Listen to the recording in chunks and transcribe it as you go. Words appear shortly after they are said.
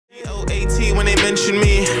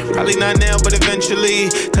Probably not now, but eventually.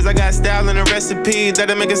 Cause I got style and a recipe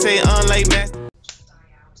that'll make it say unlike master.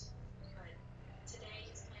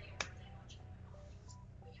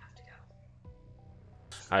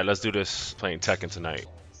 Alright, let's do this playing Tekken tonight.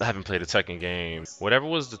 I haven't played a Tekken game. Whatever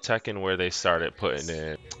was the Tekken where they started putting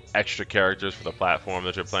in extra characters for the platform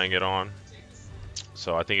that you're playing it on.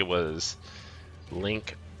 So I think it was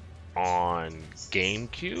Link on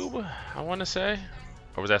GameCube, I want to say.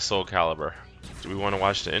 Or was that Soul Calibur? Do we want to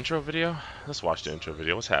watch the intro video? Let's watch the intro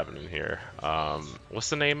video. What's happening here? What's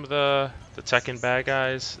the name of the Tekken bad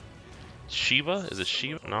guys? Shiva? Is it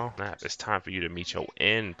Shiva? No. Nah, it's time for you to meet your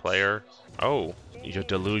end, player. Oh, your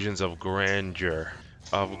delusions of grandeur.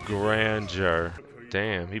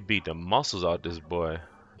 Damn, he beat the muscles out this boy.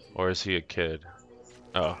 Or is he a kid?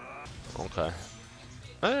 Oh, okay.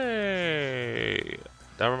 Hey,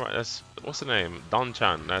 that's what's the name?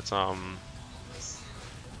 Don-chan. That's the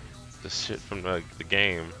shit from the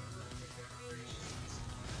game.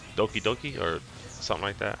 Doki Doki or something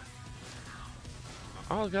like that.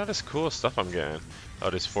 Oh god, this cool stuff I'm getting. Oh,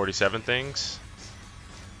 there's 47 things.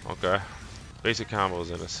 Okay. Basic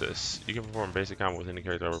combos and assists. You can perform basic combos with any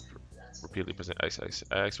character repeatedly present X X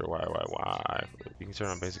X or Y Y Y. You can turn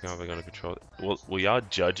on basic combos under control. Will y'all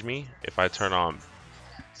judge me if I turn on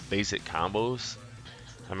basic combos?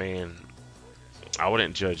 I mean, I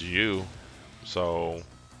wouldn't judge you, so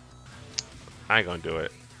I ain't gonna do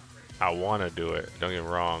it. I want to do it. Don't get me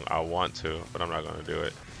wrong, I want to, but I'm not gonna do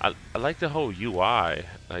it. I like the whole UI,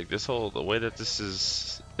 like this whole the way that this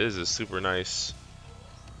is super nice,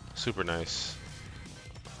 super nice.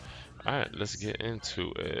 All right, let's get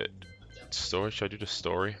into it. Story? Should I do the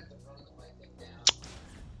story?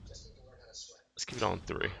 Let's keep it on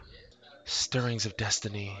 3. Stirrings of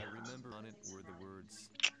Destiny.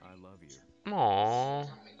 Aww.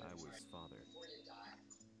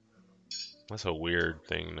 That's a weird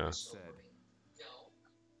thing, though.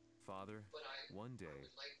 Father, one day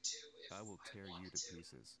I will tear you to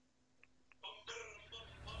pieces.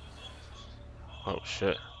 Oh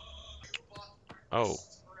shit. Oh.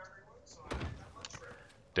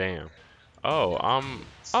 Damn. Oh,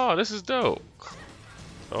 oh, this is dope.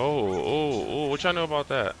 Oh, what y'all know about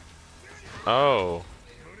that? Oh.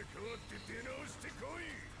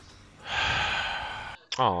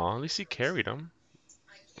 Aw, at least he carried him.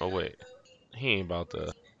 Oh wait. He ain't about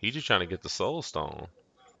to. He just trying to get the soul stone.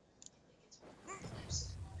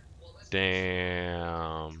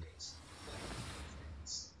 Damn.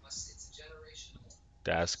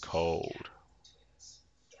 That's cold.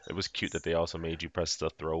 It was cute that they also made you press the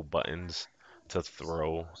throw buttons to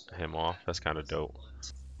throw him off. That's kind of dope.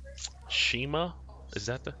 Shima? Is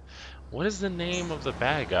that the... What is the name of the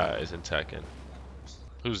bad guys in Tekken?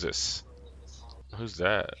 Who's this? Who's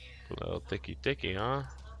that? Little thicky, huh?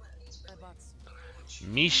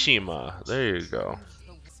 Mishima. There you go.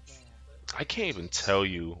 I can't even tell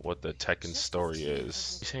you what the Tekken story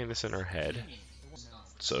is. You saying this in her head?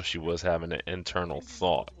 So she was having an internal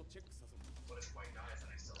thought.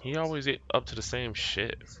 He always up to the same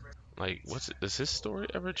shit. Like, does his story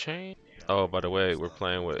ever change? Oh, by the way, we're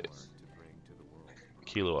playing with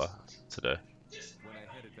Killua today. When I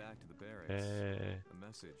headed back to the barracks, a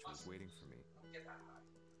message was waiting for me.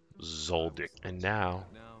 Zoldyck. And now,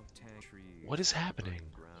 what is happening?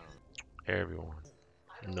 Everyone.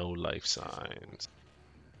 No life signs.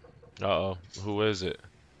 Uh-oh. Who is it?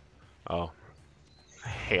 Oh.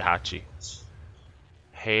 Heihachi.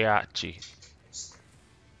 Heihachi.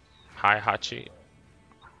 Hi, Hachi.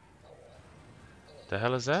 The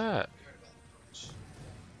hell is that?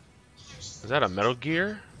 Is that a Metal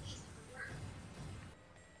Gear?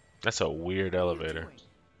 That's a weird elevator.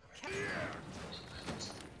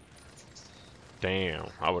 Damn,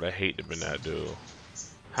 I would have hated to been that dude.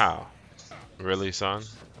 How? Really, son?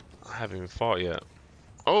 I haven't even fought yet.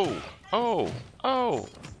 Oh! Oh! Oh!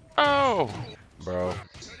 Oh! Bro.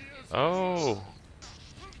 Oh!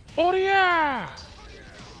 Oh yeah!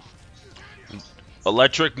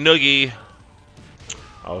 Electric Noogie.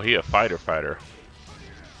 Oh, he a fighter.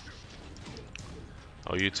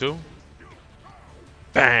 Oh, you too?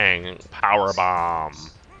 Bang! Power bomb.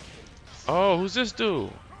 Oh, who's this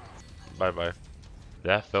dude? Bye.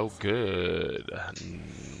 That felt good.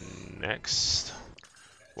 Next.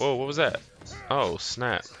 Whoa, what was that? Oh,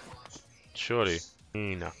 snap. Shorty.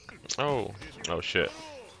 Oh shit.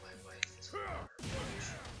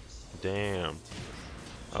 Damn.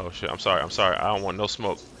 Oh shit, I'm sorry. I don't want no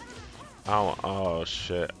smoke. Oh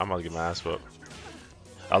shit, I'm about to get my ass whooped.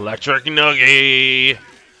 Electric Noogie!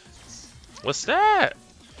 What's that?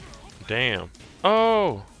 Damn.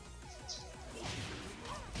 Oh!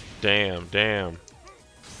 Damn.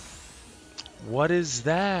 What is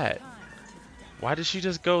that? Why did she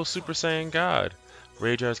just go Super Saiyan God?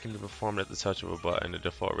 Rage arts can be performed at the touch of a button. The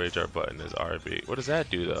default rage art button is RB. What does that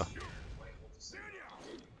do though?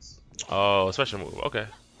 Oh, special move. Okay.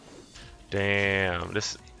 Damn.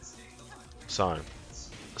 This son.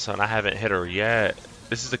 Son, I haven't hit her yet.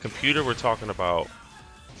 This is the computer we're talking about.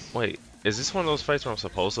 Wait, is this one of those fights where I'm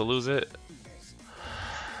supposed to lose it?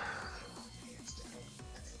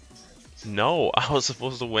 No, I was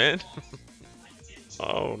supposed to win?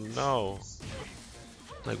 Oh no.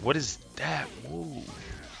 Like, what is that move?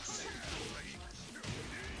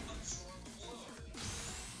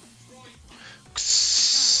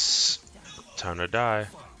 Time to die.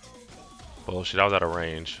 Bullshit, I was out of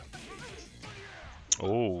range.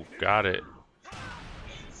 Oh, got it.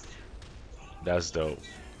 That's dope.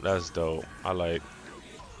 That's dope. I like...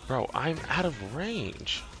 Bro, I'm out of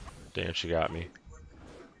range. Damn, she got me.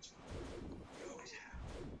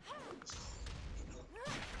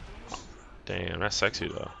 Damn, that's sexy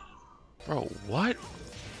though. Bro, what?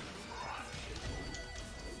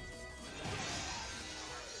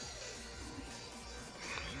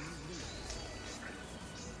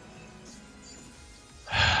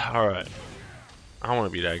 Alright. I don't want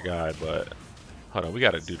to be that guy, but... Hold on, we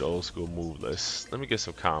gotta do the old school move list. Let me get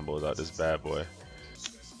some combos out this bad boy.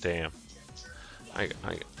 Damn.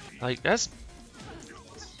 Like, that's...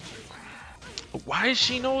 Why is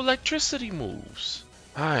she no electricity moves?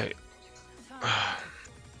 Alright. I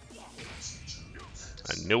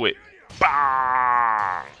knew it.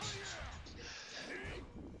 Bang!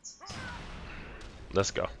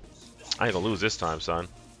 Let's go. I ain't gonna lose this time, son.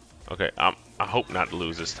 Okay, I hope not to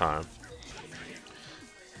lose this time.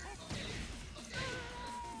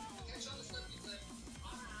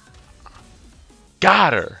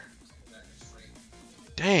 Got her.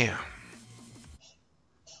 Damn.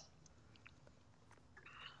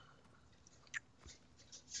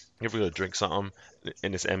 You ever go drink something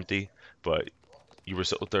and it's empty, but you were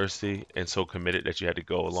so thirsty and so committed that you had to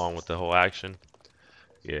go along with the whole action?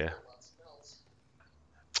 Yeah.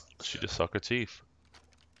 She just sucked her teeth.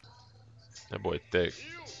 That boy thick.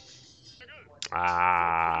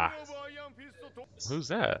 Ah. Who's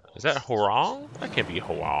that? Is that Horong? That can't be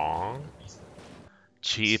Horong.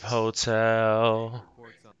 Cheap hotel.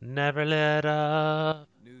 Never let up.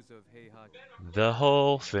 The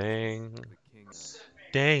whole thing.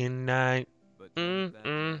 Day and night.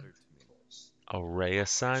 A ray of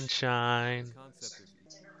sunshine.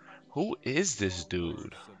 Who is this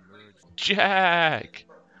dude? Jack!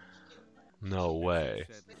 No way.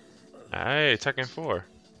 Hey, Tekken 4.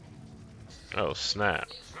 Oh, snap.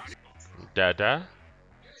 Dada?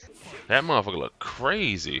 That motherfucker look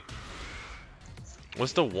crazy.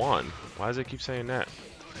 What's the one? Why does it keep saying that?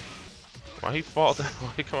 Why he fall down?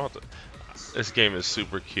 Why he come out the... This game is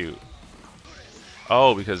super cute.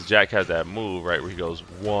 Oh, because Jack has that move, right, where he goes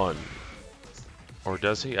one. Or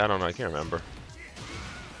does he? I don't know, I can't remember.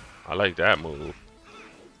 I like that move.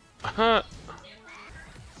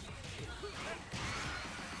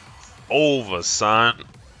 Over, son.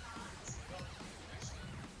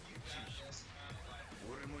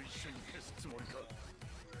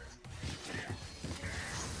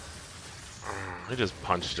 He just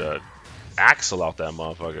punched a axle out that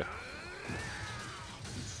motherfucker.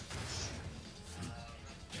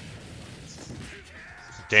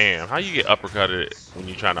 Damn, how you get uppercutted when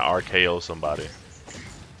you're trying to RKO somebody?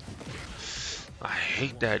 I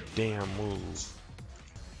hate that damn move.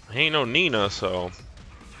 He ain't no Nina, so...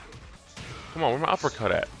 Come on, where my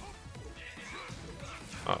uppercut at?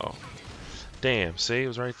 Uh-oh. Damn, see? It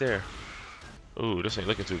was right there. Ooh, this ain't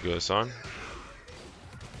looking too good, son.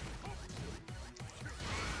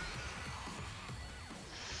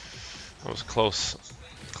 That was close.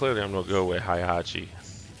 Clearly I'm no good with Heihachi.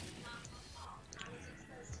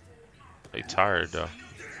 They tired, though.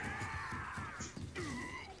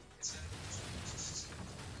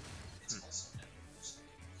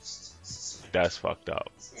 That's fucked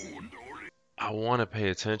up. I want to pay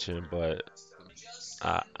attention, but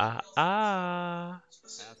After the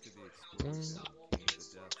explosion and the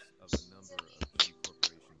deaths of a number of key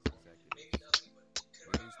corporations executives,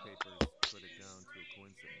 the newspapers put it down to a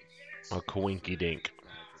coincidence. a coinky dink. Tragic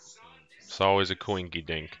occurrence. It's always a coinky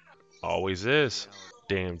dink. Always is.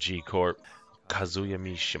 Damn G Corp. Kazuya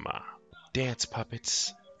Mishima. Dance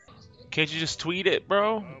puppets. Can't you just tweet it,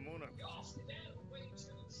 bro?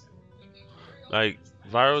 Like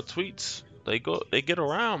viral tweets, they get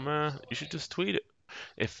around, man. You should just tweet it.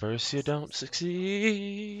 If first you don't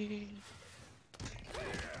succeed.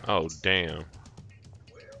 Oh damn.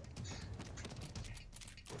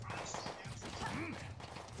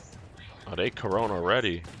 Oh, they Corona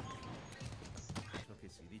ready.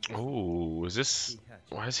 Oh, is this?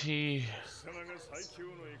 Why is he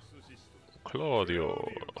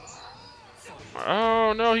Claudio?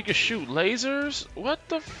 Oh no, he can shoot lasers? What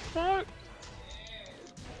the fuck?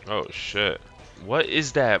 Oh shit. What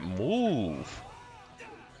is that move?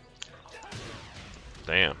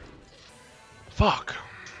 Damn. Fuck.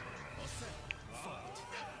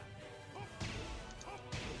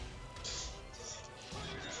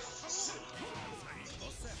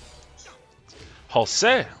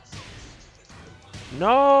 Jose.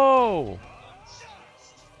 No.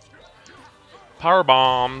 Power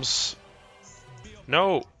bombs.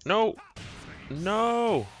 No. No.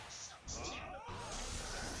 No.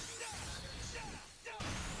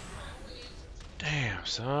 Damn,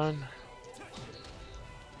 son.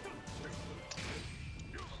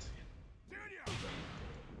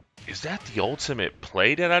 Is that the ultimate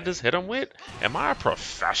play that I just hit him with? Am I a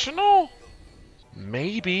professional?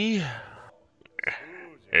 Maybe.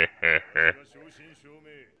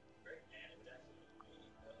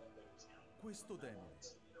 Questo demone.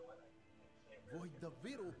 Vuoi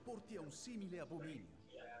davvero opporti a un simile abominio?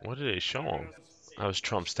 What did they show him? That was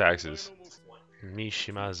Trump's taxes.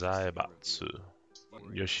 Mishima Zaibatsu.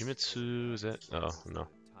 Yoshimitsu, is that? Oh, no.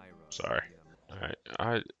 Sorry.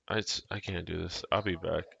 Alright, I can't do this. I'll be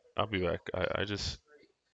back. I'll be back. I just